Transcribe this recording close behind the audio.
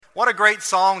What a great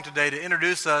song today to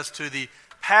introduce us to the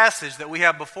passage that we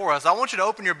have before us. I want you to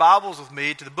open your Bibles with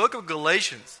me to the book of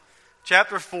Galatians,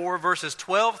 chapter 4, verses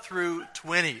 12 through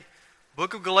 20.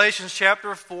 Book of Galatians,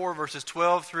 chapter 4, verses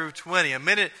 12 through 20.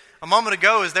 A moment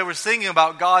ago, as they were singing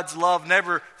about God's love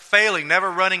never failing,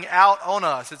 never running out on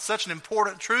us. It's such an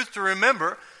important truth to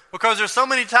remember because there's so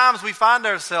many times we find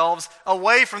ourselves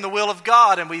away from the will of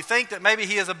God and we think that maybe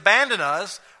He has abandoned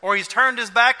us or He's turned His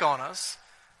back on us.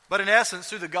 But in essence,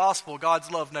 through the gospel,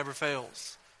 God's love never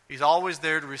fails. He's always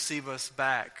there to receive us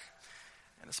back.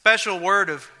 And a special word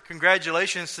of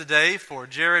congratulations today for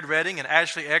Jared Redding and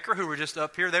Ashley Ecker, who were just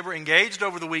up here. They were engaged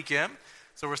over the weekend.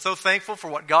 So we're so thankful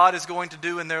for what God is going to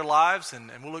do in their lives,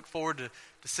 and we'll look forward to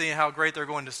seeing how great they're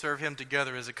going to serve Him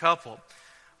together as a couple.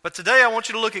 But today I want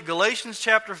you to look at Galatians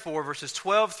chapter 4, verses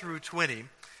 12 through 20.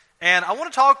 And I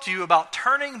want to talk to you about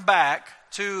turning back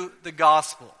to the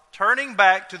gospel. Turning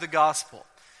back to the gospel.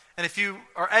 And if you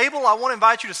are able, I want to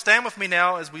invite you to stand with me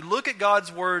now as we look at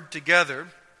God's Word together.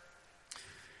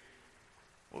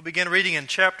 We'll begin reading in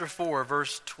chapter 4,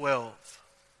 verse 12.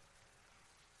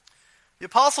 The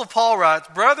Apostle Paul writes,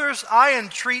 "Brothers, I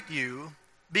entreat you,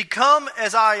 become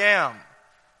as I am,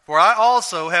 for I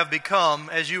also have become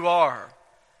as you are.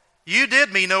 You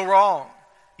did me no wrong.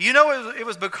 You know it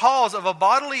was because of a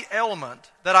bodily ailment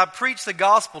that I preached the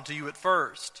gospel to you at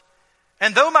first.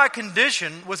 And though my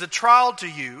condition was a trial to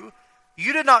you,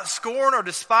 you did not scorn or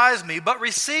despise me, but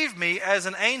received me as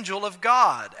an angel of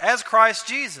God, as Christ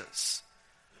Jesus.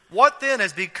 What then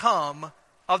has become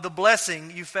of the blessing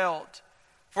you felt?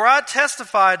 For I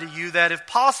testify to you that if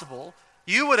possible,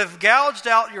 you would have gouged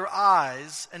out your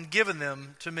eyes and given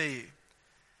them to me.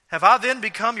 Have I then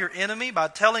become your enemy by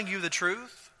telling you the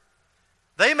truth?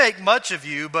 They make much of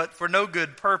you, but for no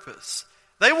good purpose.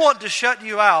 They want to shut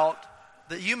you out,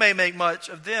 that you may make much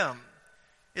of them.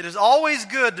 It is always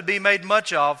good to be made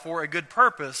much of for a good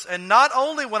purpose, and not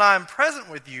only when I am present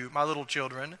with you, my little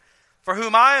children, for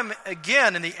whom I am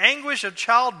again in the anguish of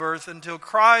childbirth until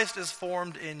Christ is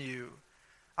formed in you.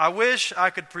 I wish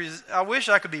I could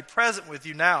be present with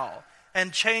you now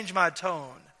and change my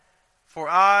tone, for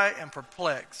I am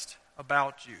perplexed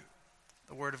about you."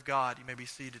 The Word of God. You may be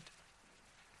seated.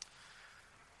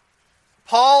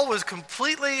 Paul was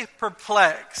completely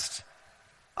perplexed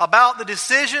about the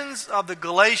decisions of the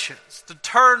Galatians to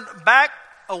turn back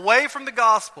away from the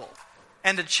gospel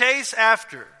and to chase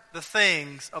after the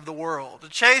things of the world, to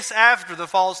chase after the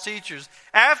false teachers,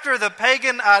 after the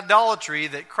pagan idolatry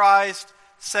that Christ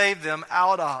saved them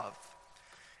out of.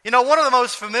 You know, one of the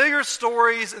most familiar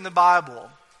stories in the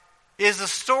Bible is the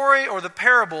story or the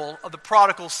parable of the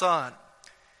prodigal son.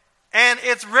 And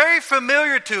it's very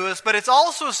familiar to us, but it's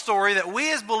also a story that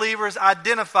we as believers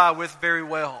identify with very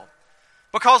well.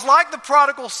 Because like the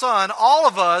prodigal son, all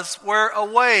of us were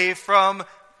away from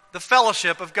the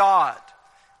fellowship of God.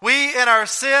 We, in our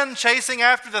sin, chasing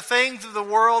after the things of the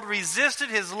world, resisted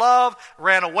His love,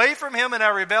 ran away from Him in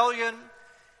our rebellion.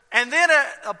 And then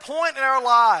at a point in our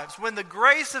lives, when the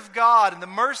grace of God and the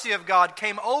mercy of God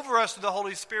came over us through the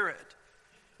Holy Spirit,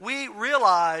 we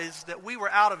realized that we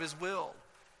were out of His will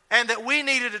and that we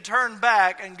needed to turn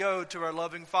back and go to our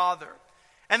loving Father.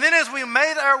 And then as we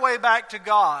made our way back to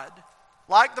God,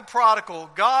 like the prodigal,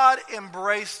 God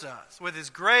embraced us with His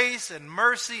grace and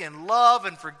mercy and love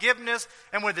and forgiveness,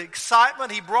 and with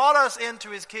excitement He brought us into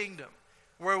His kingdom,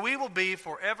 where we will be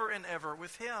forever and ever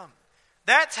with Him.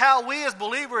 That's how we as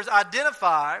believers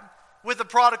identify with the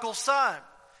prodigal son.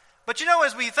 But you know,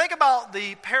 as we think about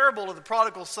the parable of the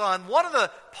prodigal son, one of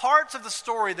the parts of the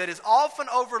story that is often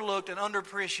overlooked and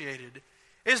underappreciated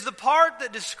is the part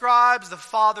that describes the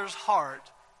father's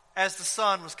heart as the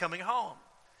son was coming home.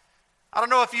 I don't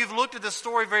know if you've looked at this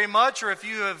story very much or if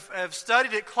you have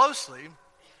studied it closely,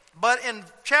 but in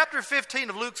chapter 15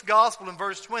 of Luke's Gospel in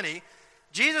verse 20,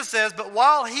 Jesus says, "But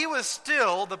while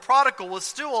the prodigal was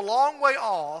still a long way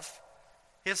off,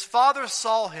 his father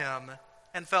saw him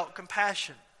and felt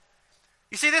compassion."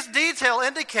 You see, this detail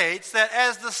indicates that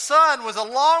as the son was a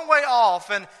long way off,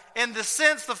 and in the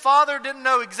sense the father didn't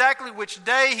know exactly which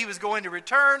day he was going to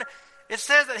return, it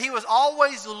says that he was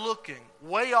always looking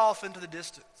way off into the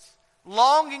distance,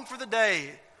 longing for the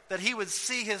day that he would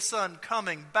see his son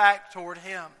coming back toward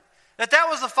him. That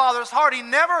was the father's heart. He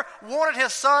never wanted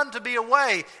his son to be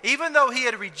away. Even though he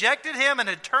had rejected him and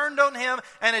had turned on him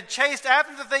and had chased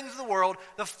after the things of the world,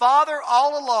 the father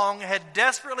all along had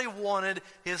desperately wanted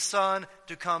his son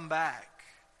to come back.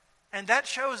 And that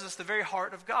shows us the very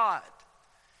heart of God.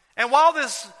 And while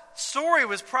this story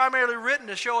was primarily written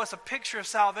to show us a picture of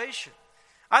salvation,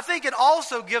 I think it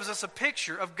also gives us a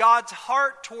picture of God's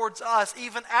heart towards us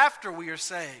even after we are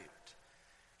saved.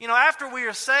 You know, after we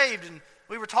are saved and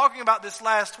we were talking about this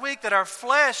last week, that our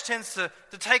flesh tends to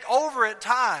take over at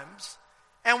times.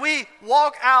 And we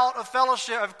walk out of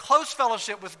fellowship, of close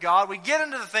fellowship with God. We get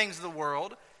into the things of the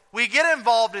world. We get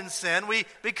involved in sin. We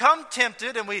become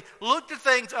tempted and we look to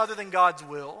things other than God's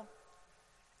will.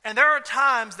 And there are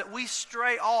times that we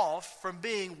stray off from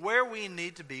being where we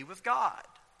need to be with God.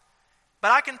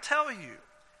 But I can tell you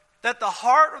that the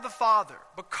heart of the Father,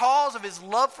 because of His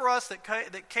love for us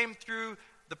that came through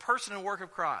the person and work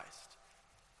of Christ,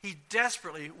 He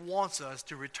desperately wants us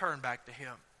to return back to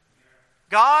Him.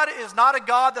 God is not a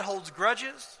God that holds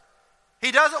grudges.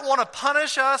 He doesn't want to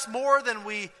punish us more than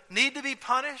we need to be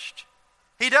punished.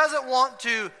 He doesn't want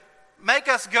to make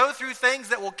us go through things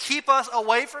that will keep us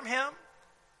away from Him.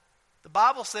 The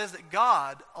Bible says that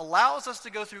God allows us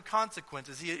to go through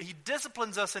consequences. He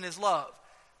disciplines us in His love.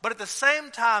 But at the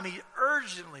same time, He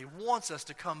urgently wants us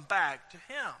to come back to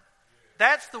Him.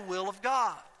 That's the will of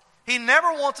God. He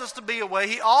never wants us to be away.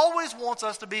 He always wants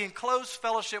us to be in close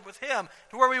fellowship with Him,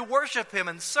 to where we worship Him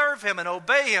and serve Him and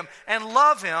obey Him and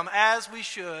love Him as we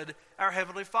should our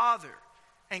Heavenly Father.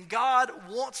 And God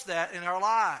wants that in our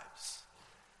lives.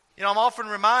 You know, I'm often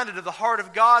reminded of the heart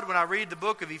of God when I read the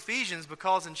book of Ephesians,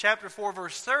 because in chapter 4,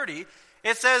 verse 30,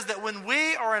 it says that when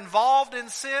we are involved in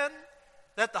sin,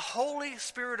 that the Holy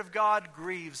Spirit of God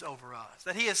grieves over us,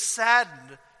 that He is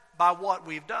saddened by what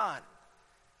we've done.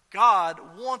 God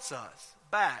wants us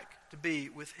back to be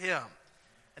with Him.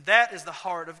 And that is the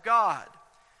heart of God.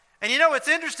 And you know, it's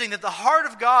interesting that the heart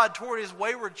of God toward His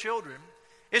wayward children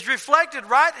is reflected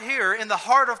right here in the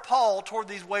heart of Paul toward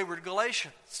these wayward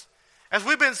Galatians. As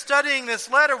we've been studying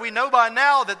this letter, we know by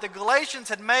now that the Galatians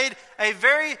had made a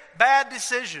very bad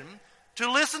decision to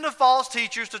listen to false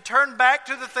teachers, to turn back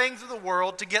to the things of the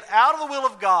world, to get out of the will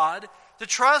of God, to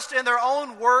trust in their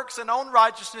own works and own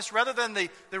righteousness rather than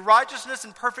the righteousness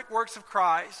and perfect works of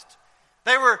Christ.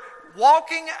 They were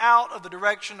walking out of the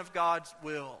direction of God's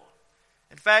will.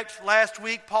 In fact, last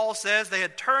week Paul says they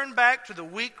had turned back to the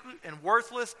weak and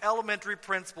worthless elementary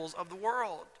principles of the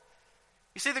world.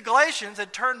 You see, the Galatians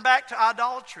had turned back to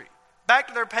idolatry, back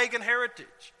to their pagan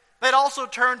heritage. They'd also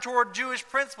turned toward Jewish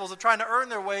principles of trying to earn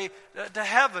their way to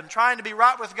heaven, trying to be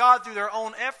right with God through their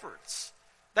own efforts.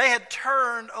 They had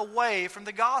turned away from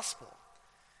the gospel.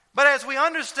 But as we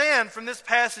understand from this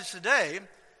passage today,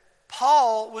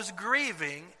 Paul was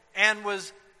grieving and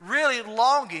was really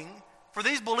longing for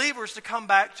these believers to come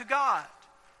back to God.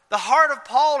 The heart of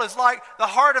Paul is like the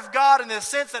heart of God in the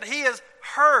sense that he is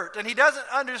hurt and he doesn't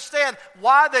understand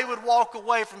why they would walk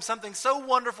away from something so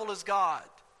wonderful as God.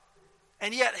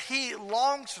 And yet he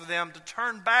longs for them to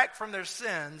turn back from their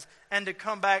sins and to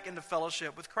come back into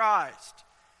fellowship with Christ.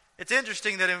 It's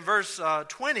interesting that in verse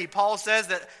 20, Paul says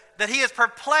that he is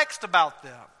perplexed about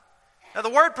them. Now the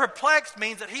word perplexed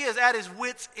means that he is at his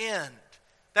wit's end.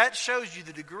 That shows you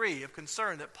the degree of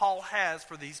concern that Paul has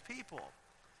for these people.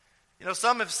 You know,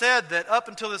 some have said that up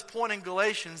until this point in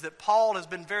Galatians that Paul has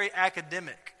been very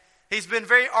academic. He's been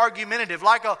very argumentative,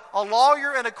 like a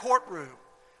lawyer in a courtroom,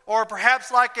 or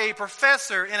perhaps like a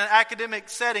professor in an academic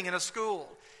setting in a school.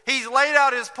 He's laid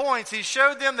out his points. He's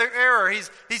showed them their error.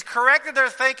 He's corrected their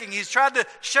thinking. He's tried to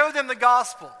show them the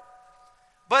gospel.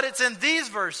 But it's in these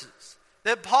verses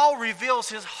that Paul reveals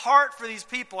his heart for these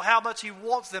people, how much he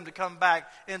wants them to come back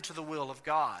into the will of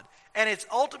God. And it's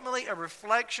ultimately a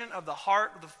reflection of the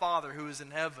heart of the Father who is in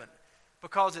heaven,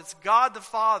 because it's God the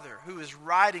Father who is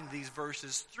writing these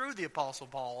verses through the Apostle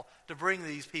Paul to bring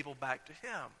these people back to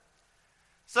Him.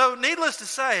 So needless to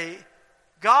say,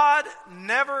 God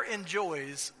never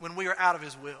enjoys when we are out of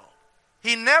His will.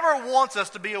 He never wants us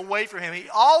to be away from Him. He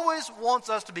always wants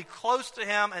us to be close to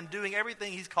Him and doing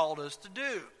everything He's called us to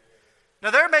do. Now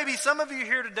there may be some of you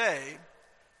here today,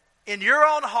 in your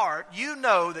own heart, you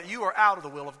know that you are out of the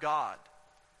will of God.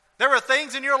 There are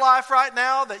things in your life right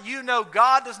now that you know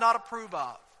God does not approve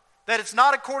of, that it's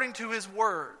not according to His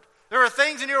word. There are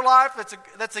things in your life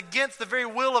that's against the very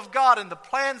will of God and the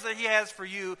plans that He has for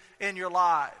you in your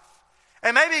life.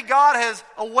 And maybe God has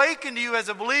awakened you as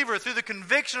a believer through the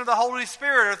conviction of the Holy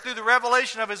Spirit or through the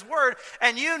revelation of His word,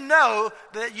 and you know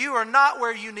that you are not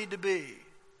where you need to be.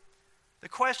 The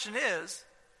question is,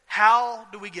 how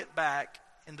do we get back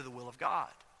into the will of God?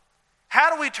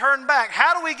 How do we turn back?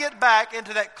 How do we get back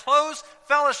into that close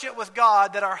fellowship with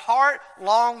God that our heart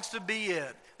longs to be in,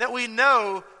 that we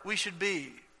know we should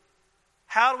be?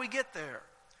 How do we get there?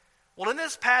 Well, in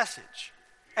this passage,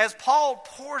 as Paul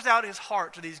pours out his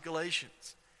heart to these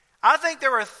Galatians, I think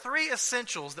there are three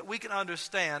essentials that we can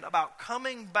understand about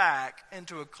coming back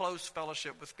into a close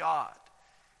fellowship with God.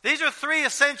 These are three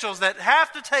essentials that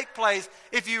have to take place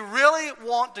if you really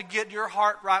want to get your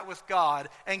heart right with God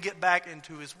and get back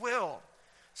into His will.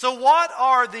 So what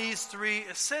are these three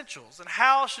essentials, and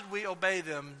how should we obey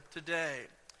them today?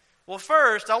 Well,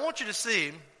 first, I want you to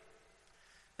see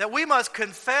that we must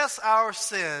confess our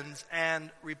sins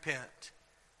and repent.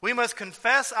 We must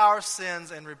confess our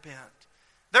sins and repent.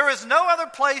 There is no other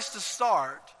place to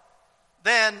start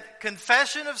than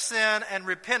confession of sin and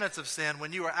repentance of sin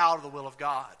when you are out of the will of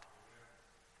God.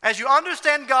 As you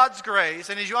understand God's grace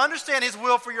and as you understand His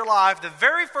will for your life, the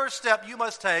very first step you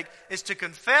must take is to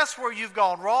confess where you've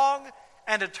gone wrong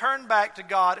and to turn back to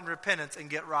God in repentance and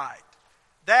get right.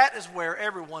 That is where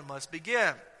everyone must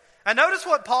begin. And notice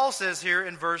what Paul says here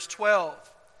in verse 12.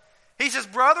 He says,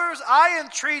 "Brothers, I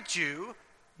entreat you,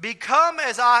 become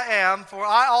as I am, for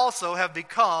I also have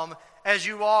become as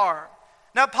you are."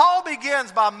 Now, Paul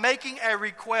begins by making a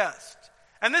request.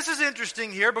 And this is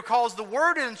interesting here because the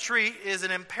word entreat is an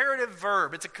imperative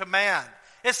verb. It's a command.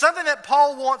 It's something that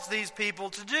Paul wants these people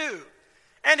to do.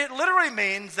 And it literally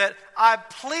means that I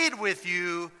plead with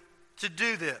you to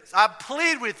do this. I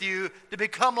plead with you to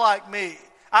become like me.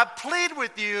 I plead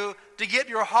with you to get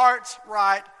your hearts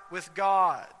right with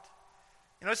God.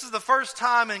 You know, this is the first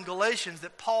time in Galatians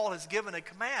that Paul has given a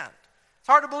command. It's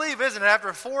hard to believe, isn't it,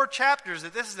 after 4 chapters,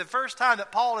 that this is the first time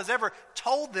that Paul has ever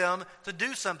told them to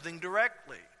do something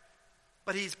directly.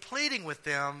 But he's pleading with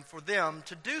them for them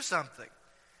to do something.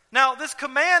 Now, this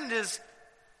command is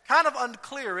kind of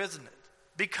unclear, isn't it?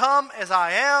 Become as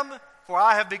I am, for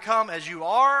I have become as you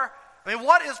are. I mean,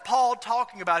 what is Paul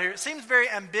talking about here? It seems very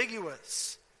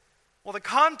ambiguous. Well, the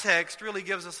context really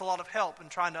gives us a lot of help in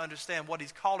trying to understand what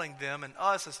he's calling them and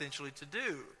us essentially to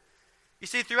do. You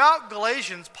see, throughout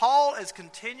Galatians, Paul has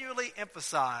continually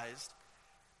emphasized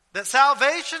that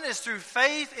salvation is through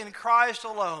faith in Christ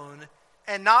alone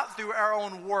and not through our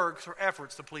own works or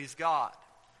efforts to please God.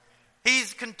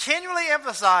 He's continually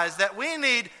emphasized that we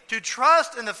need to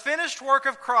trust in the finished work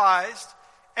of Christ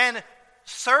and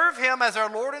serve Him as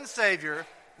our Lord and Savior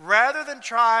rather than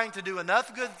trying to do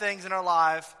enough good things in our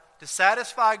life to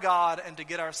satisfy God and to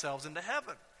get ourselves into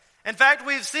heaven. In fact,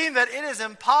 we've seen that it is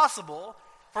impossible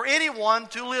for anyone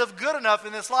to live good enough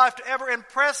in this life to ever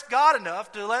impress God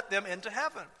enough to let them into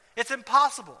heaven. It's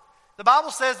impossible. The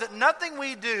Bible says that nothing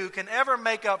we do can ever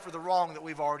make up for the wrong that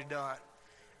we've already done.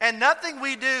 And nothing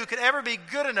we do can ever be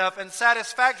good enough and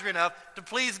satisfactory enough to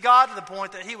please God to the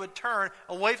point that He would turn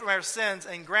away from our sins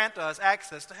and grant us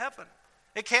access to heaven.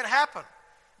 It can't happen.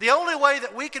 The only way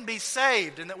that we can be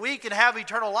saved and that we can have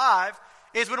eternal life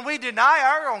is when we deny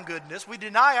our own goodness, we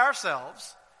deny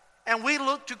ourselves, and we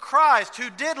look to Christ,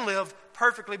 who did live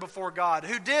perfectly before God,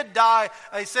 who did die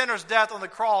a sinner's death on the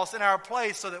cross in our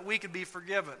place so that we could be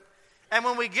forgiven. And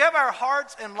when we give our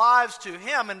hearts and lives to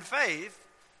Him in faith,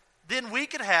 then we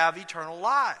can have eternal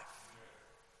life.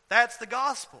 That's the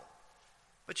gospel.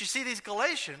 But you see, these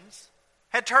Galatians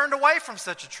had turned away from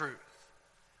such a truth.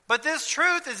 But this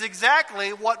truth is exactly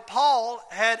what Paul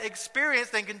had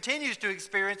experienced and continues to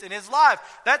experience in his life.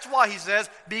 That's why he says,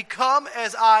 become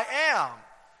as I am.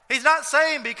 He's not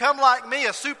saying become like me,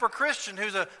 a super Christian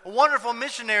who's a wonderful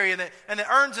missionary and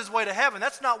that earns his way to heaven.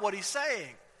 That's not what he's saying.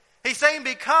 He's saying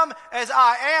become as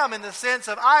I am, in the sense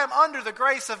of I am under the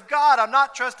grace of God. I'm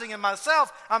not trusting in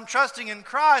myself. I'm trusting in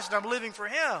Christ and I'm living for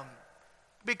Him.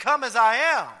 Become as I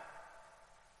am.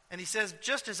 And he says,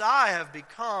 just as I have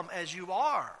become as you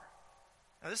are.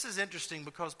 Now this is interesting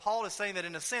because Paul is saying that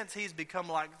in a sense he's become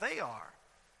like they are.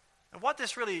 And what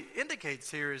this really indicates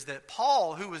here is that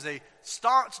Paul, who was a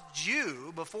staunch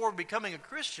Jew before becoming a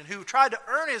Christian, who tried to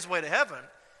earn his way to heaven,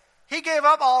 he gave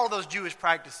up all of those Jewish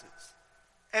practices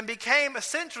and became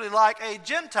essentially like a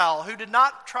Gentile who did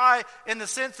not try in the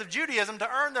sense of Judaism to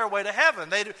earn their way to heaven.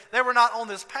 They were not on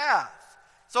this path.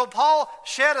 So Paul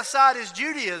shed aside his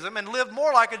Judaism and lived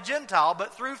more like a Gentile,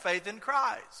 but through faith in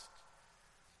Christ.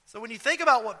 So when you think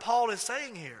about what Paul is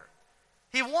saying here,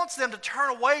 he wants them to turn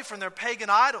away from their pagan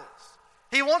idols.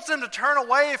 He wants them to turn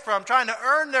away from trying to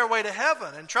earn their way to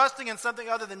heaven and trusting in something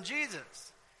other than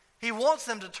Jesus. He wants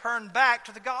them to turn back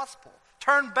to the gospel,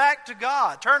 turn back to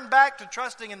God, turn back to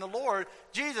trusting in the Lord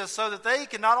Jesus so that they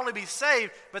can not only be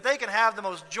saved, but they can have the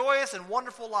most joyous and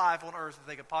wonderful life on earth that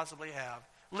they could possibly have,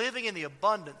 living in the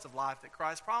abundance of life that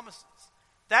Christ promises.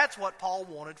 That's what Paul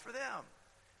wanted for them.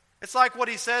 It's like what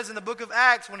he says in the book of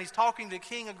Acts when he's talking to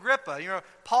King Agrippa. You know,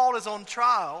 Paul is on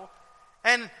trial,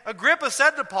 and Agrippa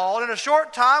said to Paul, in a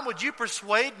short time, would you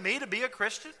persuade me to be a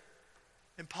Christian?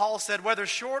 And Paul said, whether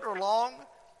short or long,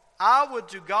 I would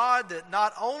to God that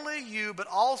not only you, but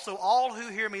also all who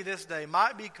hear me this day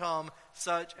might become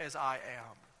such as I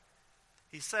am.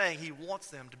 He's saying he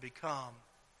wants them to become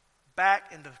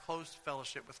back into close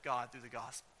fellowship with God through the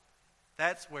gospel.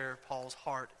 That's where Paul's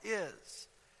heart is.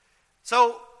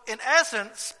 So, in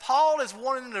essence, Paul is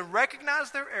wanting them to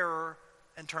recognize their error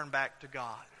and turn back to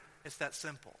God. It's that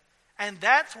simple. And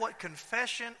that's what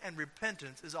confession and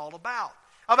repentance is all about.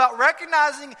 About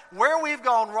recognizing where we've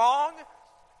gone wrong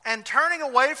and turning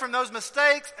away from those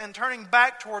mistakes and turning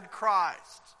back toward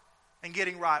Christ and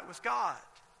getting right with God.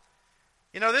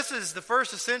 You know, this is the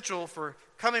first essential for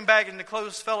coming back into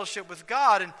close fellowship with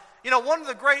God. And, you know, one of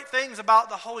the great things about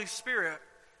the Holy Spirit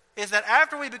is that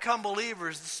after we become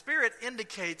believers, the Spirit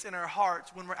indicates in our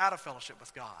hearts when we're out of fellowship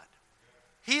with God.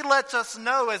 He lets us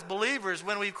know as believers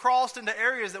when we've crossed into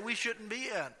areas that we shouldn't be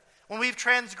in, when we've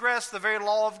transgressed the very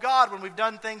law of God, when we've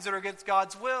done things that are against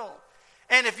God's will.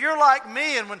 And if you're like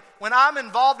me, and when I'm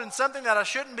involved in something that I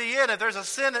shouldn't be in, if there's a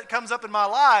sin that comes up in my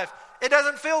life, it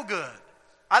doesn't feel good.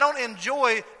 I don't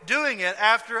enjoy doing it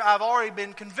after I've already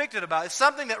been convicted about it. It's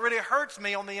something that really hurts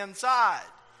me on the inside.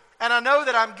 And I know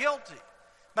that I'm guilty.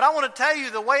 But I want to tell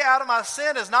you, the way out of my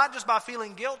sin is not just by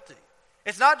feeling guilty.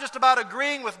 It's not just about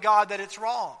agreeing with God that it's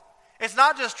wrong. It's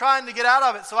not just trying to get out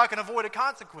of it so I can avoid a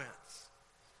consequence.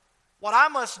 What I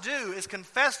must do is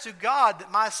confess to God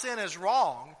that my sin is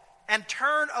wrong and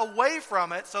turn away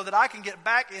from it so that I can get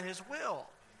back in His will.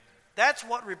 That's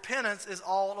what repentance is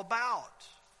all about.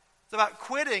 It's about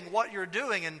quitting what you're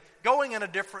doing and going in a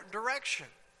different direction.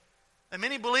 And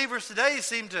many believers today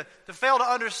seem to fail to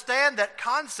understand that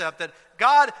concept, that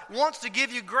God wants to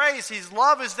give you grace. His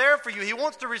love is there for you. He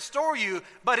wants to restore you,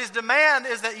 but His demand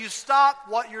is that you stop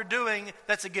what you're doing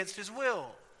that's against His will.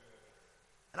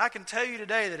 And I can tell you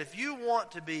today that if you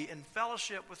want to be in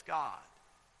fellowship with God,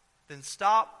 then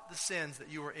stop the sins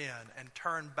that you are in and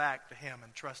turn back to Him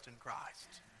and trust in Christ.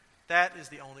 That is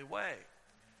the only way.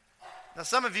 Now,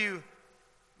 some of you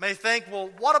may think, well,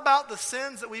 what about the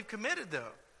sins that we've committed,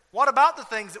 though? What about the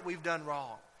things that we've done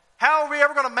wrong? How are we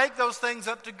ever going to make those things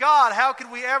up to God? How can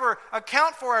we ever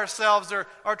account for ourselves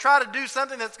or try to do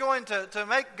something that's going to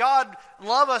make God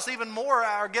love us even more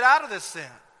or get out of this sin?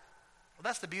 Well,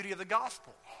 that's the beauty of the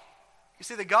gospel. You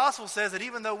see, the gospel says that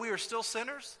even though we are still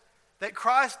sinners, that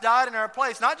Christ died in our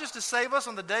place, not just to save us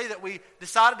on the day that we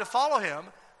decided to follow Him,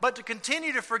 but to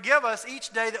continue to forgive us each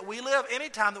day that we live, any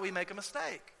time that we make a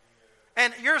mistake.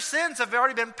 And your sins have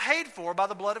already been paid for by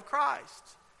the blood of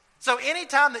Christ. So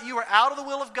anytime that you are out of the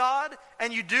will of God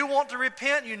and you do want to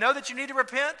repent, you know that you need to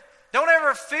repent, don't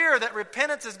ever fear that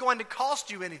repentance is going to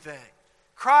cost you anything.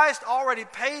 Christ already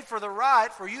paid for the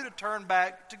right for you to turn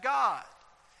back to God.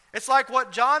 It's like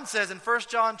what John says in 1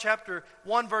 John chapter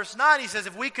 1 verse 9. He says,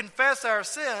 if we confess our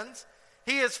sins,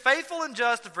 He is faithful and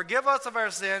just to forgive us of our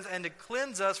sins and to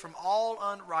cleanse us from all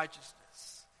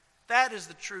unrighteousness. That is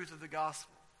the truth of the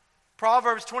gospel.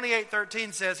 Proverbs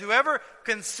 28:13 says, whoever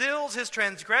conceals his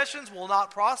transgressions will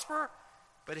not prosper,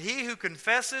 but he who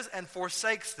confesses and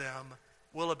forsakes them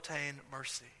will obtain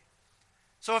mercy.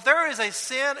 So if there is a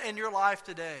sin in your life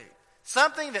today,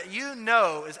 something that you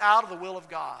know is out of the will of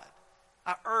God,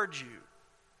 I urge you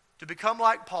to become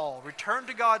like Paul, return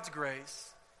to God's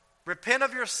grace, repent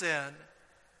of your sin,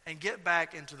 and get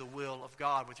back into the will of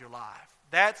God with your life.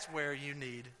 That's where you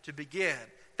need to begin.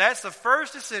 That's the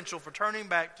first essential for turning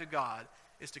back to God,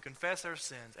 is to confess our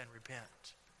sins and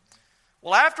repent.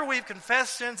 Well, after we've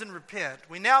confessed sins and repent,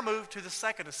 we now move to the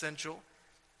second essential,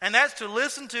 and that's to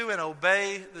listen to and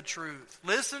obey the truth.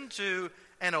 Listen to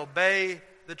and obey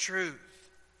the truth.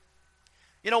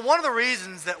 You know, one of the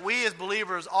reasons that we as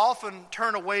believers often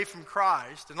turn away from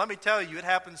Christ, and let me tell you, it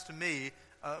happens to me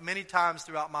many times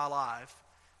throughout my life.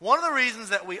 One of the reasons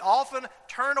that we often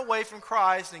turn away from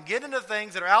Christ and get into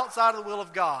things that are outside of the will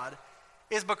of God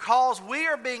is because we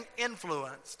are being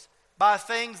influenced by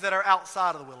things that are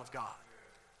outside of the will of God.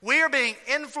 We are being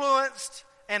influenced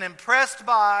and impressed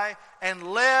by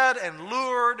and led and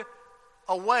lured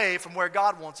away from where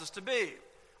God wants us to be.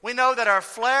 We know that our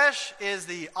flesh is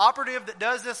the operative that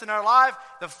does this in our life.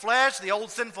 The flesh, the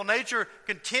old sinful nature,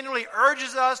 continually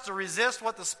urges us to resist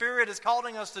what the Spirit is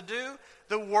calling us to do.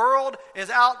 The world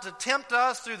is out to tempt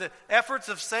us through the efforts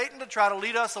of Satan to try to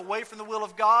lead us away from the will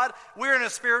of God. We're in a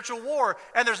spiritual war.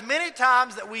 And there's many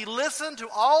times that we listen to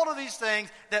all of these things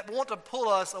that want to pull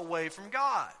us away from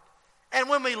God. And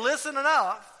when we listen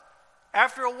enough,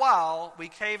 after a while, we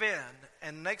cave in.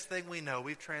 And next thing we know,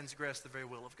 we've transgressed the very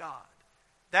will of God.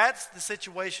 That's the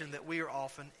situation that we are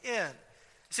often in.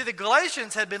 See, the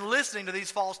Galatians had been listening to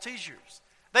these false teachers.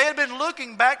 They had been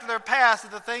looking back to their past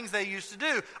at the things they used to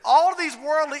do. All of these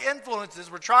worldly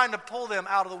influences were trying to pull them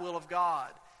out of the will of God.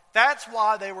 That's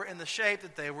why they were in the shape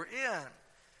that they were in.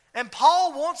 And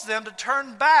Paul wants them to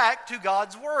turn back to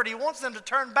God's word. He wants them to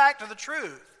turn back to the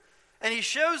truth. And he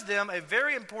shows them a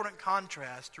very important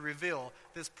contrast to reveal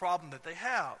this problem that they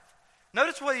have.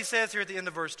 Notice what he says here at the end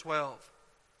of verse 12.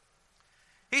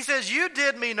 He says, you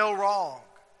did me no wrong.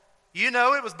 You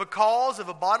know it was because of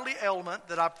a bodily ailment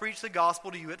that I preached the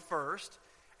gospel to you at first.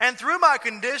 And through my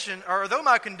condition, or though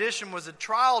my condition was a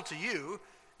trial to you,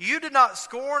 you did not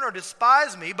scorn or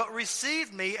despise me, but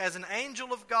received me as an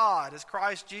angel of God, as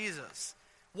Christ Jesus.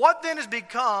 What then has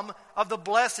become of the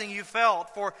blessing you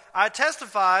felt? For I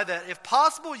testify that if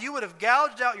possible you would have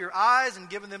gouged out your eyes and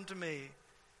given them to me.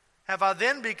 Have I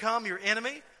then become your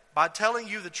enemy by telling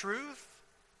you the truth?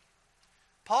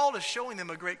 Paul is showing them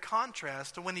a great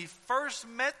contrast to when he first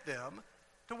met them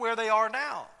to where they are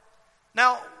now.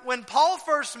 Now, when Paul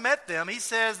first met them, he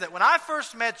says that when I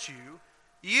first met you,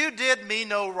 you did me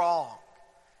no wrong.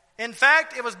 In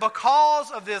fact, it was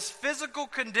because of this physical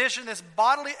condition, this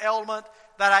bodily ailment,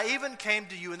 that I even came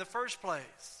to you in the first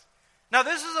place. Now,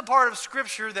 this is a part of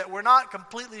Scripture that we're not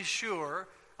completely sure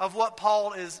of what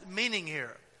Paul is meaning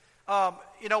here.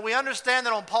 We understand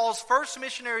that on Paul's first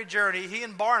missionary journey, he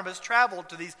and Barnabas traveled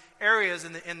to these areas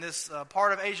in this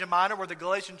part of Asia Minor where the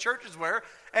Galatian churches were,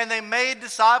 and they made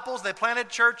disciples, they planted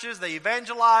churches, they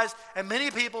evangelized, and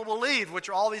many people believed, which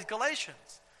are all these Galatians.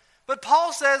 But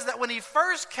Paul says that when he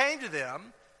first came to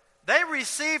them, they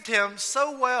received him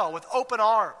so well with open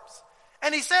arms.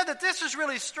 And he said that this is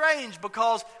really strange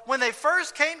because when they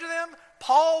first came to them,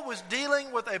 Paul was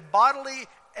dealing with a bodily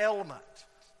ailment.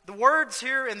 The words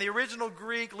here in the original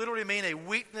Greek literally mean a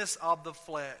weakness of the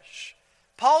flesh.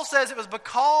 Paul says it was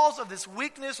because of this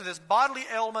weakness or this bodily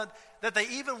ailment that they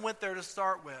even went there to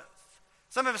start with.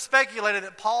 Some have speculated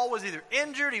that Paul was either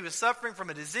injured, he was suffering from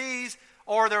a disease,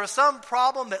 or there was some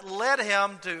problem that led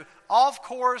him to off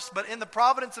course, but in the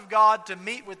providence of God, to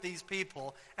meet with these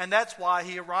people. And that's why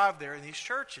he arrived there in these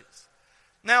churches.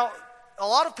 Now, a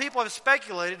lot of people have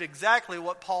speculated exactly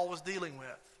what Paul was dealing with.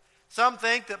 Some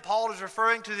think that Paul is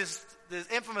referring to this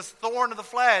infamous thorn of the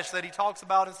flesh that he talks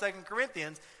about in 2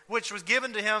 Corinthians, which was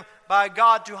given to him by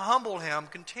God to humble him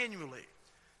continually.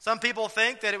 Some people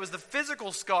think that it was the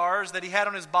physical scars that he had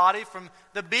on his body from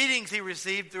the beatings he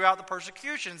received throughout the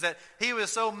persecutions, that he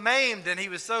was so maimed and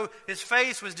his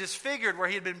face was disfigured where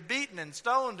he had been beaten and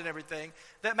stoned and everything,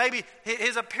 that maybe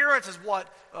his appearance is what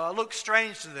looked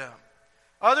strange to them.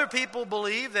 Other people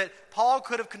believe that Paul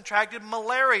could have contracted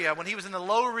malaria when he was in the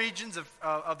low regions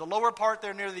of the lower part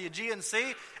there near the Aegean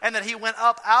Sea, and that he went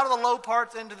up out of the low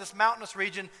parts into this mountainous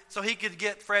region so he could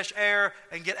get fresh air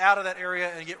and get out of that area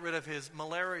and get rid of his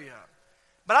malaria.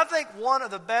 But I think one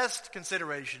of the best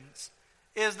considerations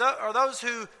are those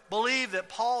who believe that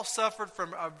Paul suffered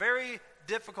from a very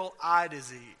difficult eye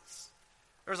disease.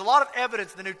 There's a lot of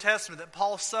evidence in the New Testament that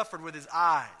Paul suffered with his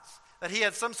eyes, that he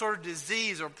had some sort of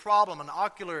disease or problem, an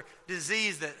ocular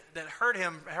disease that hurt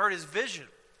his vision.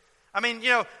 I mean,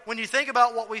 when you think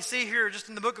about what we see here just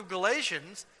in the book of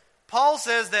Galatians, Paul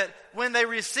says that when they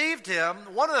received him,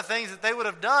 one of the things that they would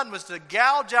have done was to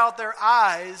gouge out their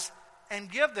eyes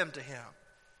and give them to him.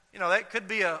 That could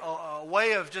be a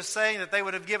way of just saying that they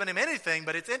would have given him anything,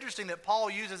 but it's interesting that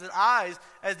Paul uses his eyes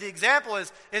as the example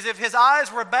is if his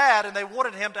eyes were bad and they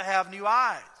wanted him to have new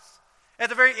eyes. At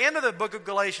the very end of the book of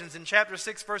Galatians, in chapter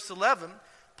 6, verse 11,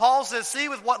 Paul says, "See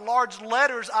with what large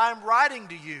letters I am writing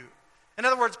to you." In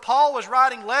other words, Paul was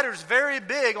writing letters very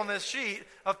big on this sheet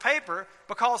of paper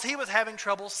because he was having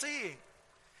trouble seeing.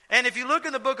 And if you look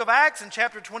in the book of Acts in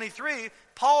chapter 23,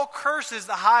 Paul curses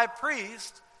the high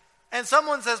priest. And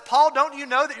someone says, "Paul, don't you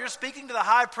know that you're speaking to the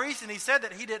high priest?" And he said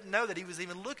that he didn't know that he was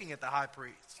even looking at the high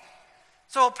priest.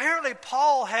 So apparently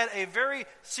Paul had a very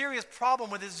serious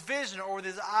problem with his vision or with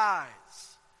his eyes.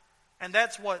 And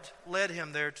that's what led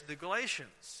him there to the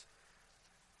Galatians.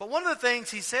 But one of the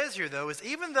things he says here, though, is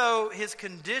even though his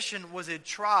condition was a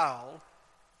trial,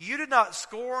 you did not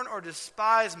scorn or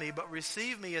despise me, but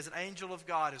received me as an angel of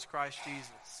God, as Christ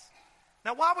Jesus.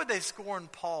 Now, why would they scorn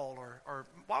Paul, or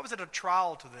why was it a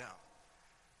trial to them?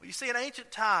 Well, you see, in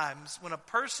ancient times, when a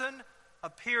person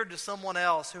appeared to someone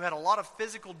else who had a lot of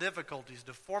physical difficulties,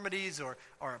 deformities or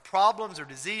problems or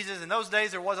diseases. In those days,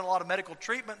 there wasn't a lot of medical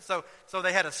treatment, so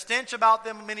they had a stench about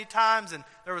them many times, and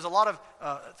there was a lot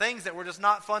of things that were just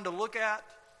not fun to look at.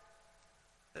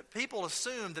 That people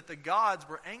assumed that the gods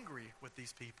were angry with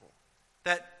these people,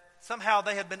 that somehow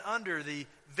they had been under the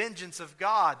vengeance of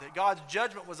God, that God's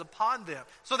judgment was upon them.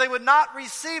 So they would not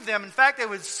receive them. In fact, they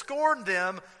would scorn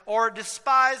them or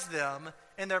despise them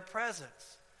in their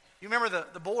presence. You remember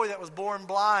the boy that was born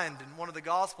blind in one of the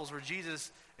Gospels where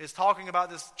Jesus is talking about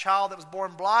this child that was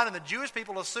born blind, and the Jewish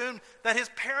people assumed that his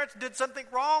parents did something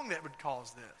wrong that would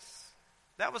cause this.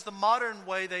 That was the modern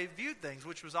way they viewed things,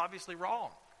 which was obviously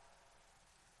wrong.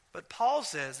 But Paul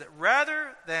says that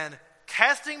rather than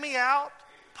casting me out,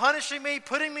 punishing me,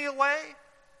 putting me away,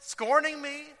 scorning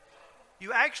me,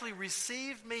 you actually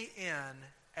received me in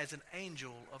as an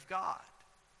angel of God.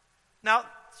 Now,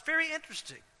 it's very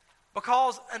interesting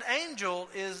because an angel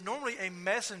is normally a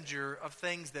messenger of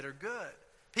things that are good.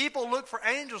 People look for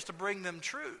angels to bring them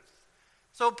truth.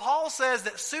 So Paul says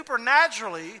that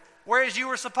supernaturally, whereas you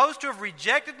were supposed to have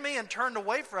rejected me and turned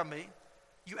away from me,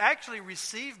 you actually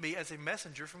received me as a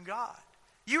messenger from God.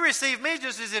 You received me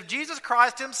just as if Jesus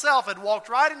Christ himself had walked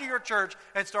right into your church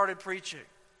and started preaching.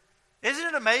 Isn't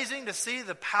it amazing to see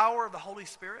the power of the Holy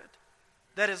Spirit?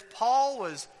 That as Paul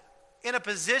was in a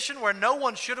position where no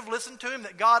one should have listened to him,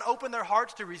 that God opened their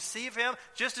hearts to receive him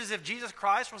just as if Jesus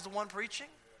Christ was the one preaching?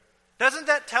 Doesn't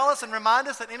that tell us and remind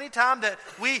us that any time that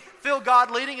we feel God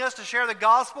leading us to share the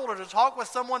gospel or to talk with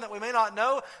someone that we may not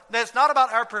know, that it's not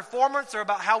about our performance or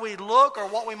about how we look or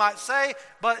what we might say,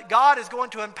 but God is going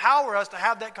to empower us to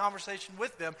have that conversation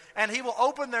with them, and he will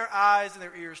open their eyes and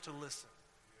their ears to listen.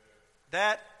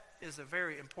 That is a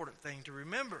very important thing to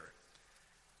remember.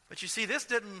 But you see, this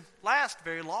didn't last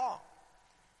very long.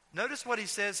 Notice what he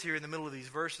says here in the middle of these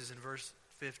verses in verse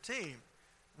 15.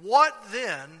 What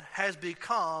then has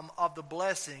become of the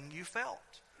blessing you felt?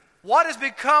 What has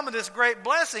become of this great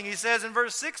blessing? He says in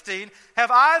verse 16,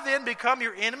 have I then become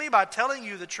your enemy by telling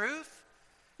you the truth?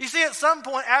 You see, at some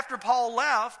point after Paul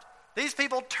left, these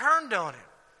people turned on him.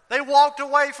 They walked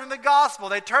away from the gospel.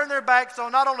 They turned their backs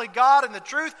on not only God and the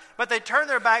truth, but they turned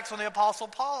their backs on the Apostle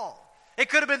Paul. It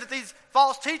could have been that these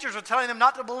false teachers were telling them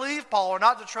not to believe Paul or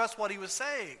not to trust what he was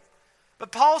saying.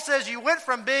 But Paul says you went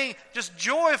from being just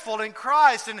joyful in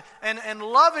Christ and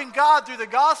loving God through the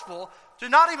gospel to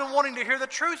not even wanting to hear the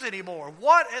truth anymore.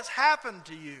 What has happened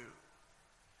to you?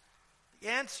 The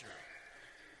answer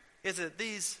is that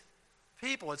these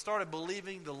people had started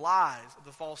believing the lies of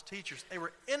the false teachers. They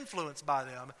were influenced by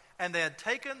them, and they had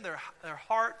taken their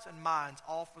hearts and minds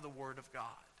off of the Word of God.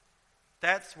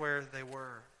 That's where they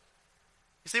were.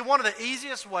 You see, one of the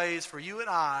easiest ways for you and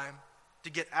I to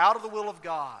get out of the will of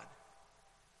God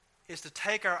is to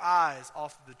take our eyes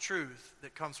off of the truth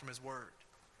that comes from His Word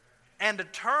and to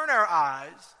turn our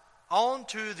eyes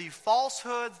onto the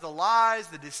falsehoods, the lies,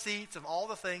 the deceits of all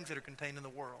the things that are contained in the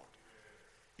world.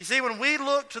 You see, when we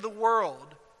look to the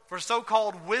world for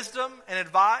so-called wisdom and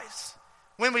advice,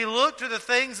 when we look to the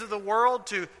things of the world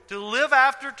to live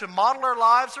after, to model our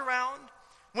lives around,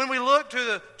 when we look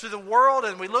to the world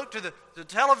and we look to the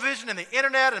television and the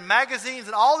internet and magazines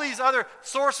and all these other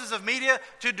sources of media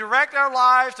to direct our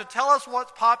lives, to tell us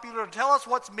what's popular, to tell us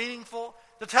what's meaningful,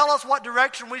 to tell us what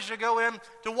direction we should go in,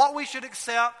 to what we should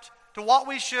accept, to what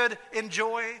we should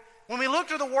enjoy. When we look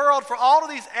to the world for all of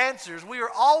these answers, we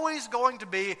are always going to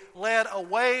be led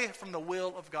away from the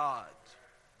will of God.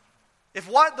 If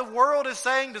what the world is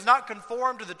saying does not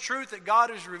conform to the truth that God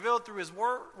has revealed through His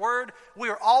Word, we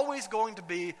are always going to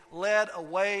be led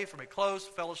away from a close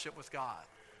fellowship with God.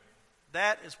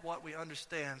 That is what we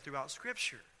understand throughout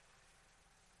Scripture.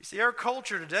 You see, our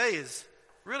culture today is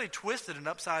really twisted and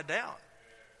upside down.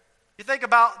 You think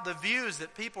about the views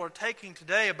that people are taking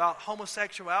today about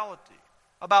homosexuality,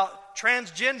 about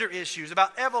transgender issues,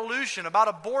 about evolution, about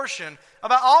abortion,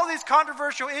 about all these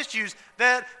controversial issues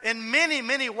that in many,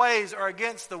 many ways are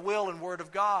against the will and Word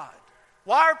of God.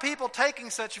 Why are people taking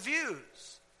such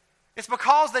views? It's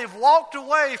because they've walked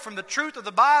away from the truth of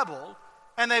the Bible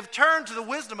and they've turned to the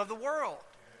wisdom of the world.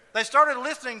 They started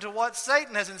listening to what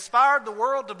Satan has inspired the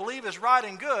world to believe is right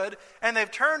and good, and they've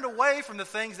turned away from the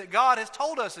things that God has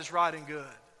told us is right and good.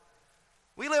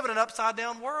 We live in an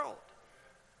upside-down world.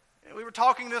 We were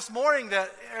talking this morning that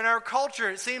in our culture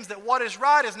it seems that what is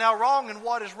right is now wrong and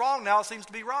what is wrong now seems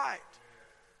to be right.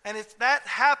 And that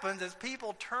happens as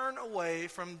people turn away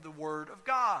from the Word of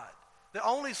God, the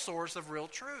only source of real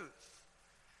truth.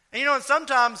 And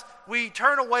sometimes we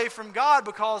turn away from God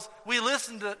because we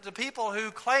listen to people who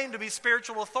claim to be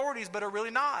spiritual authorities but are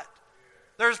really not.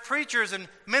 There's preachers and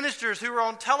ministers who are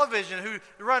on television, who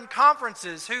run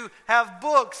conferences, who have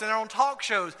books and are on talk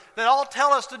shows that all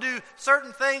tell us to do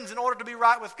certain things in order to be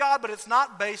right with God, but it's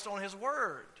not based on His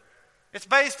Word. It's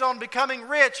based on becoming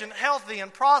rich and healthy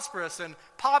and prosperous and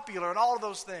popular and all of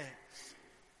those things.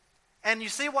 And you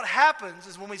see what happens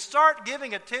is when we start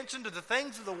giving attention to the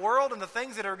things of the world and the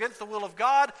things that are against the will of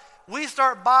God, we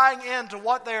start buying into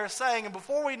what they are saying, and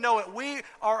before we know it, we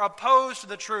are opposed to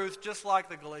the truth just like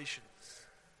the Galatians.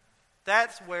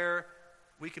 That's where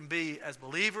we can be as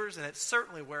believers, and it's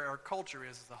certainly where our culture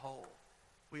is as a whole.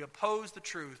 We oppose the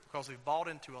truth because we've bought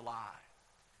into a lie.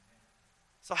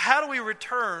 So how do we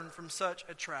return from such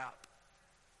a trap?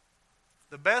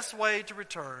 The best way to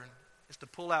return is to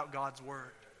pull out God's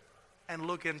Word and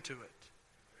look into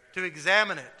it, to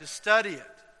examine it, to study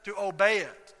it, to obey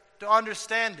it, to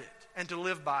understand it, and to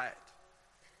live by it.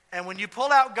 And when you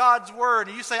pull out God's word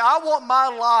and you say, I want my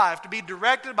life to be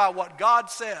directed by what God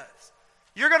says,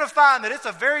 you're going to find that it's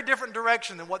a very different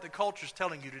direction than what the culture is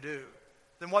telling you to do,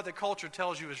 than what the culture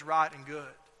tells you is right and good.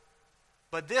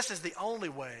 But this is the only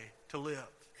way to live.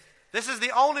 This is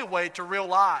the only way to real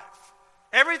life.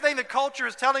 Everything the culture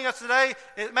is telling us today,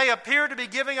 it may appear to be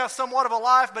giving us somewhat of a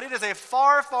life, but it is a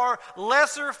far, far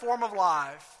lesser form of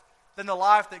life than the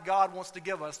life that God wants to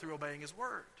give us through obeying His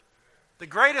word. The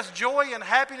greatest joy and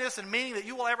happiness and meaning that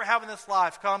you will ever have in this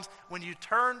life comes when you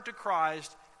turn to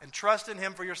Christ and trust in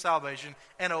Him for your salvation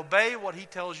and obey what He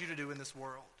tells you to do in this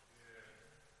world.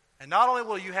 And not only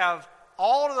will you have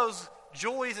all of those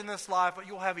joys in this life, but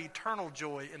you'll have eternal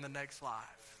joy in the next life.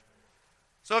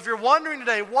 So if you're wondering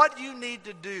today what you need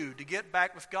to do to get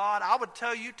back with God, I would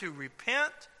tell you to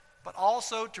repent, but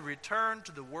also to return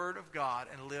to the Word of God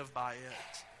and live by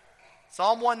it.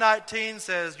 Psalm 119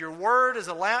 says, your word is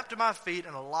a lamp to my feet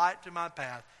and a light to my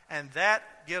path. And that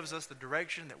gives us the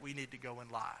direction that we need to go in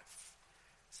life.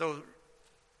 So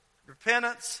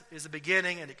repentance is the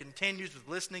beginning, and it continues with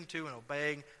listening to and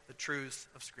obeying the truths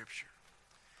of Scripture.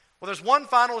 Well, there's one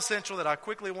final essential that I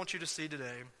quickly want you to see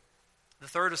today, the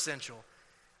third essential,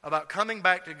 about coming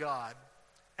back to God,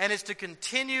 and it's to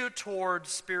continue towards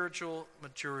spiritual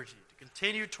maturity. To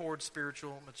continue towards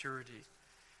spiritual maturity.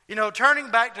 You know,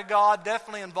 turning back to God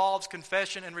definitely involves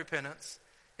confession and repentance.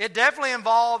 It definitely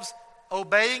involves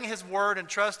obeying His word and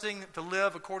trusting to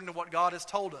live according to what God has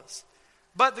told us.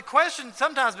 But the question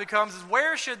sometimes becomes is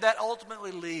where should that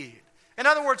ultimately lead? In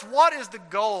other words, what is the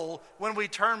goal when we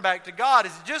turn back to God?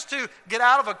 Is it just to get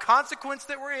out of a consequence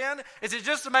that we're in? Is it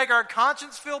just to make our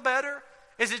conscience feel better?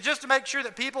 Is it just to make sure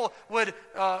that people would,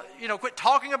 quit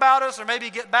talking about us or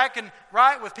maybe get back and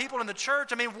right with people in the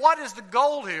church? I mean, what is the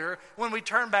goal here when we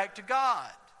turn back to God?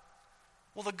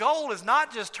 Well, the goal is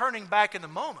not just turning back in the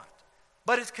moment,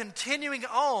 but it's continuing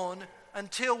on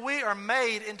until we are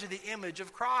made into the image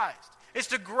of Christ. It's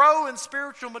to grow in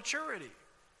spiritual maturity.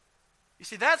 You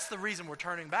see, that's the reason we're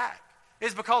turning back,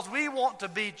 is because we want to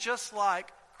be just like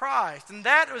Christ. And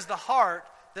that is the heart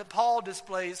that Paul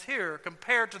displays here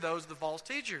compared to those of the false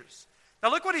teachers.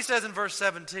 Now look what he says in verse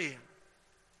 17.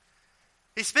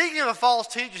 He's speaking of the false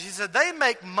teachers. He said, they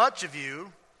make much of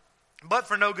you, but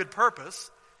for no good purpose.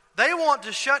 They want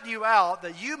to shut you out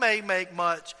that you may make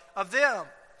much of them.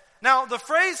 Now the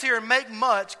phrase here, make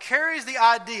much, carries the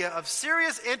idea of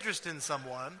serious interest in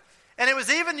someone. And it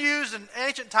was even used in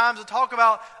ancient times to talk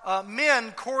about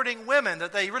men courting women,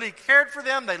 that they really cared for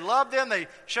them, they loved them, they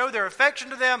showed their affection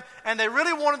to them, and they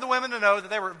really wanted the women to know that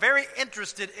they were very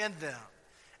interested in them.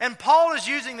 And Paul is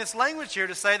using this language here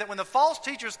to say that when the false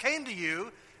teachers came to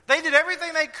you, they did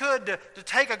everything they could to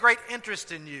take a great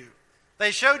interest in you. They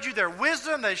showed you their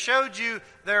wisdom. They showed you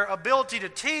their ability to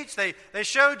teach. They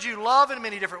showed you love in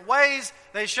many different ways.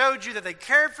 They showed you that they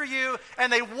cared for you.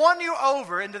 And they won you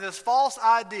over into this false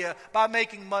idea by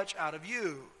making much out of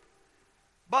you.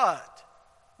 But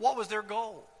what was their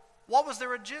goal? What was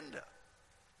their agenda?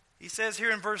 He says here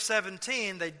in verse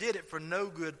 17, they did it for no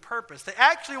good purpose. They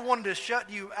actually wanted to shut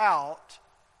you out,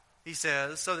 he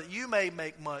says, so that you may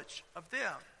make much of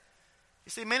them. You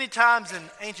see, many times in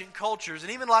ancient cultures,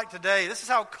 and even like today, this is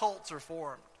how cults are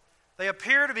formed. They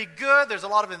appear to be good. There's a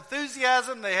lot of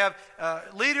enthusiasm. They have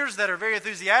leaders that are very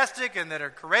enthusiastic and that are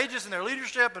courageous in their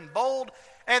leadership and bold.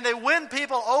 And they win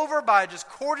people over by just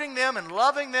courting them and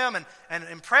loving them and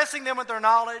impressing them with their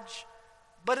knowledge.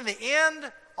 But in the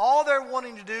end, all they're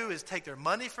wanting to do is take their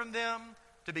money from them,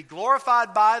 to be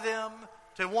glorified by them,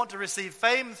 to want to receive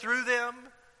fame through them.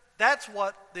 That's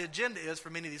what the agenda is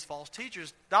for many of these false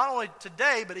teachers, not only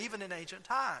today, but even in ancient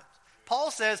times.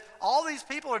 Paul says all these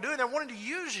people are doing, they're wanting to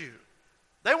use you.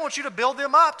 They want you to build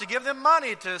them up, to give them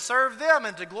money, to serve them,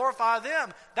 and to glorify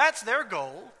them. That's their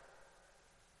goal.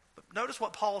 But notice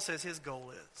what Paul says his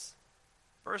goal is.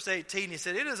 Verse 18, he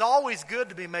said, it is always good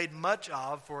to be made much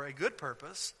of for a good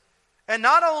purpose. And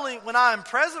not only when I am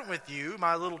present with you,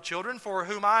 my little children, for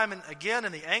whom I am again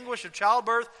in the anguish of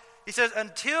childbirth, he says,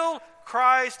 until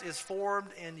Christ is formed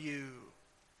in you.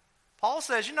 Paul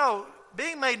says,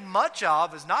 being made much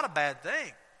of is not a bad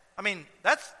thing. I mean,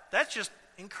 that's just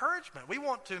encouragement. We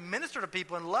want to minister to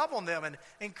people and love on them and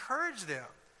encourage them.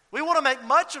 We want to make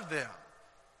much of them.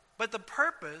 But the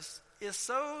purpose is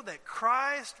so that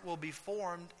Christ will be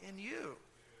formed in you.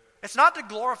 It's not to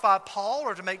glorify Paul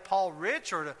or to make Paul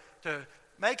rich or to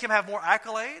make him have more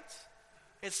accolades.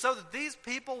 It's so that these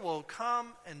people will come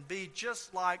and be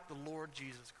just like the Lord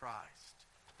Jesus Christ.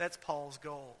 That's Paul's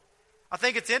goal. I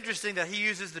think it's interesting that he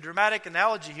uses the dramatic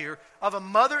analogy here of a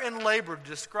mother in labor to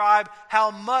describe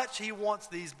how much he wants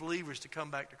these believers to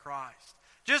come back to Christ.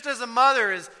 Just as a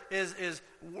mother is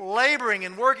laboring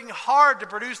and working hard to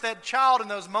produce that child in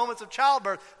those moments of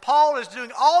childbirth, Paul is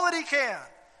doing all that he can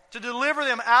to deliver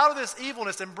them out of this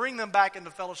evilness and bring them back into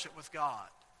fellowship with God.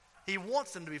 He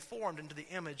wants them to be formed into the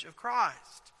image of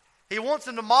Christ. He wants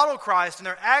them to model Christ in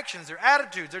their actions, their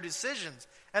attitudes, their decisions,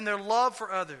 and their love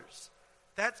for others.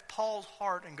 That's Paul's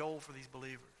heart and goal for these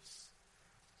believers.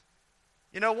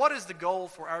 You know, what is the goal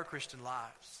for our Christian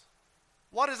lives?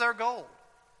 What is our goal?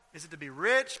 Is it to be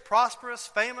rich, prosperous,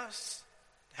 famous,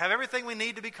 to have everything we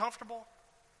need to be comfortable?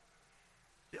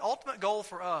 The ultimate goal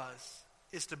for us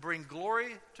is to bring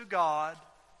glory to God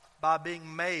by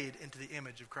being made into the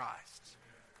image of Christ.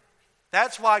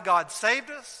 That's why God saved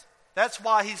us. That's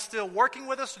why He's still working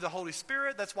with us through the Holy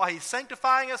Spirit. That's why He's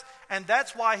sanctifying us. And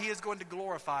that's why He is going to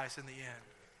glorify us in the end.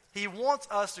 He wants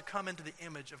us to come into the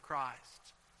image of Christ.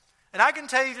 And I can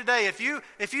tell you today, if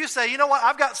you say, you know what,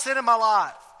 I've got sin in my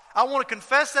life. I want to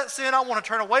confess that sin. I want to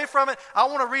turn away from it. I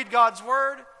want to read God's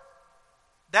Word.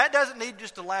 That doesn't need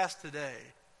just to last today.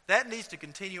 That needs to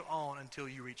continue on until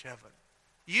you reach heaven.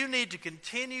 You need to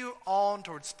continue on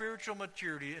towards spiritual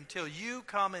maturity until you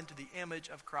come into the image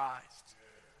of Christ.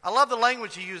 I love the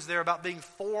language he used there about being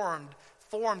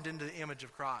formed into the image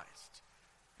of Christ.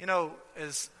 You know,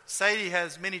 as Sadie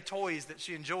has many toys that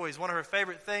she enjoys, one of her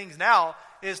favorite things now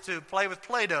is to play with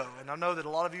Play-Doh. And I know that a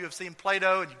lot of you have seen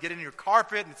Play-Doh, and you get in your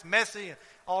carpet, and it's messy, and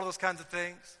all those kinds of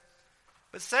things.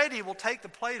 But Sadie will take the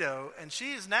Play-Doh, and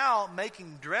she is now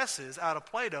making dresses out of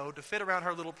Play-Doh to fit around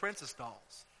her little princess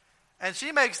dolls. And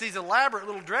she makes these elaborate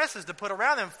little dresses to put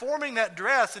around them, forming that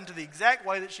dress into the exact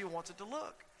way that she wants it to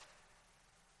look.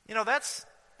 You know, that's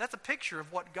a picture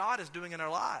of what God is doing in our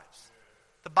lives.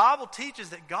 The Bible teaches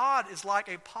that God is like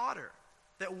a potter,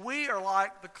 that we are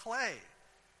like the clay,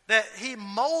 that He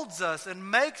molds us and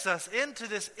makes us into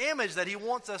this image that He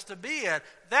wants us to be in.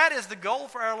 That is the goal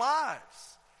for our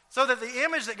lives, so that the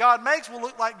image that God makes will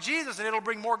look like Jesus and it'll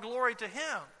bring more glory to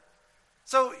Him.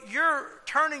 So your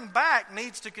turning back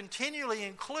needs to continually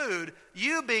include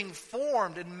you being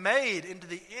formed and made into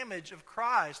the image of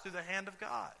Christ through the hand of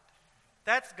God.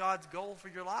 That's God's goal for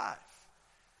your life.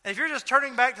 And if you're just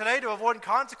turning back today to avoid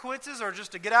consequences or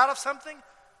just to get out of something,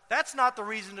 that's not the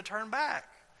reason to turn back.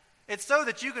 It's so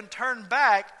that you can turn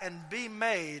back and be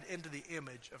made into the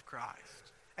image of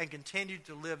Christ and continue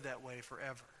to live that way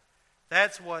forever.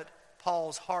 That's what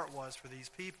Paul's heart was for these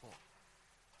people.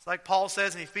 It's like Paul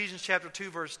says in Ephesians chapter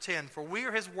 2, verse 10, "For we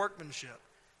are His workmanship,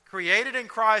 created in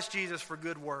Christ Jesus for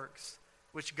good works,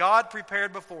 which God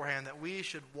prepared beforehand that we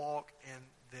should walk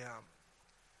in them."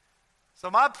 So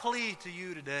my plea to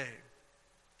you today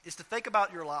is to think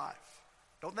about your life.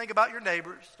 Don't think about your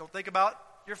neighbors. Don't think about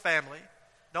your family.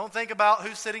 Don't think about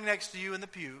who's sitting next to you in the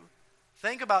pew.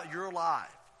 Think about your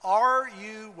life. Are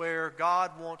you where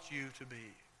God wants you to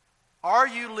be? Are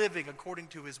you living according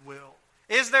to His will?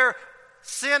 Is there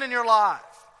sin in your life?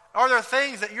 Are there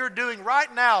things that you're doing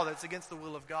right now that's against the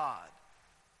will of God?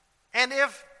 And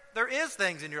if there is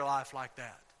things in your life like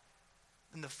that,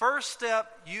 then the first thing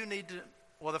you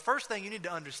need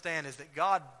to understand is that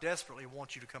God desperately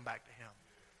wants you to come back to Him.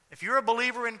 If you're a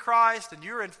believer in Christ and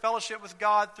you're in fellowship with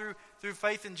God through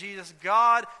faith in Jesus,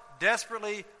 God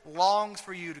desperately longs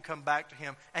for you to come back to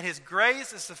Him. And His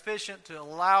grace is sufficient to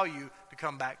allow you to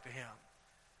come back to Him.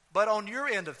 But on your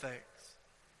end of things,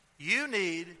 you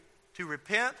need to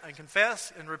repent and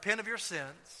confess and repent of your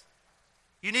sins.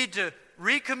 You need to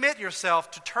recommit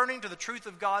yourself to turning to the truth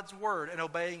of God's Word and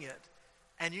obeying it.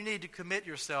 And you need to commit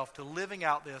yourself to living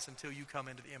out this until you come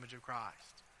into the image of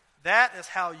Christ. That is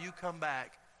how you come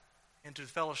back into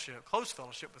fellowship, close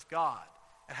fellowship with God,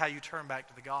 and how you turn back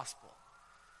to the gospel.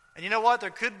 And you know what? There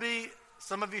could be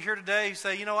some of you here today who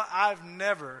say, you know what? I've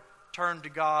never turned to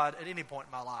God at any point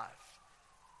in my life.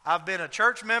 I've been a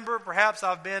church member. Perhaps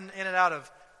I've been in and out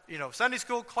of Sunday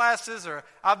school classes, or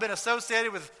I've been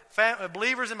associated with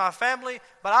believers in my family,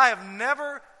 but I have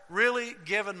never really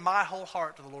given my whole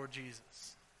heart to the Lord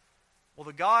Jesus. Well,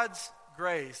 the God's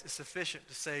grace is sufficient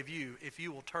to save you if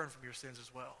you will turn from your sins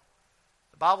as well.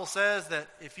 The Bible says that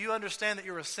if you understand that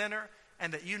you're a sinner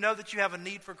and that you know that you have a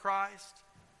need for Christ,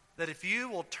 that if you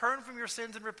will turn from your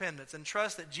sins in repentance and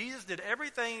trust that Jesus did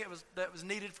everything that was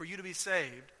needed for you to be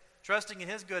saved, trusting in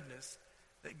His goodness,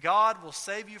 that God will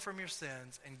save you from your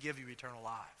sins and give you eternal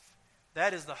life.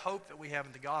 That is the hope that we have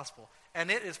in the gospel. And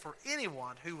it is for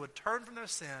anyone who would turn from their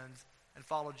sins and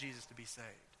follow Jesus to be saved.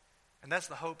 And that's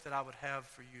the hope that I would have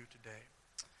for you today.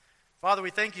 Father, we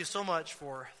thank You so much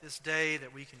for this day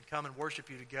that we can come and worship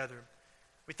You together.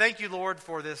 We thank You, Lord,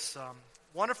 for this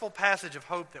wonderful passage of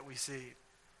hope that we see.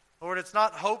 Lord, it's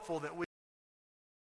not hopeful that we